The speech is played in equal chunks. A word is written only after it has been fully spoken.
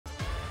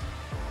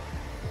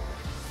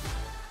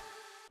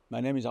My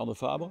name is Arnaud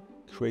Fabre,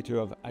 creator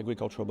of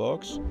Agricultural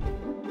Box.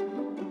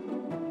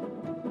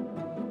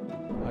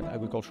 At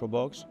Agricultural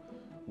Box,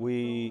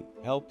 we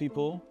help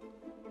people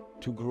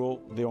to grow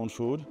their own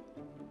food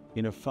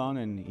in a fun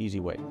and easy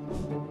way.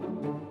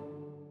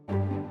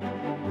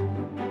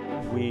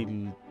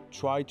 We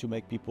try to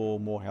make people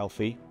more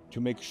healthy,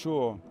 to make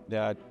sure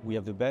that we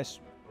have the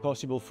best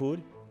possible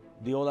food.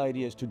 The whole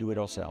idea is to do it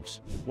ourselves.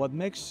 What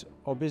makes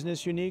our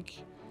business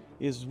unique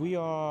is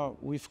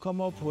we've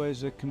come up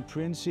with a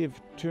comprehensive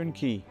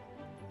turnkey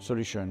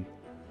solution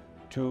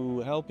to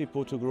help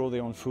people to grow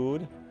their own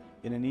food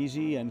in an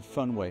easy and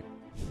fun way.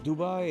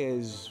 Dubai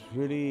is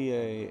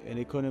really an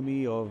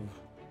economy of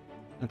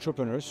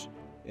entrepreneurs,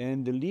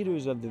 and the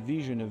leaders of the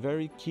vision, a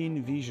very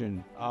keen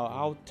vision,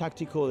 how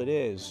tactical it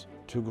is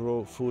to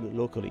grow food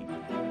locally.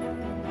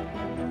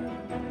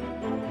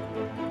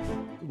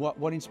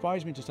 What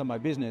inspires me to start my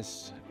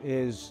business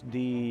is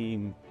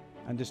the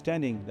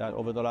understanding that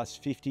over the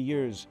last 50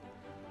 years,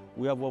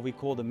 we have what we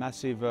call the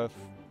massive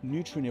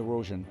nutrient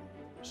erosion.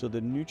 So the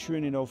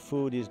nutrient in our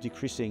food is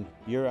decreasing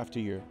year after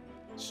year.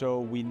 So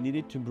we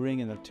needed to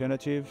bring an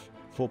alternative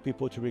for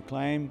people to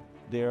reclaim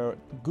their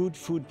good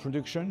food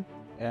production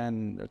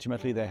and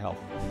ultimately their health.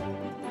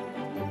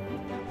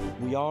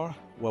 We are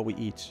what we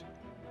eat.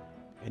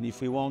 And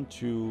if we want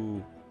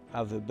to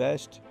have the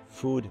best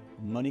food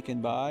money can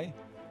buy,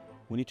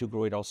 we need to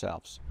grow it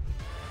ourselves.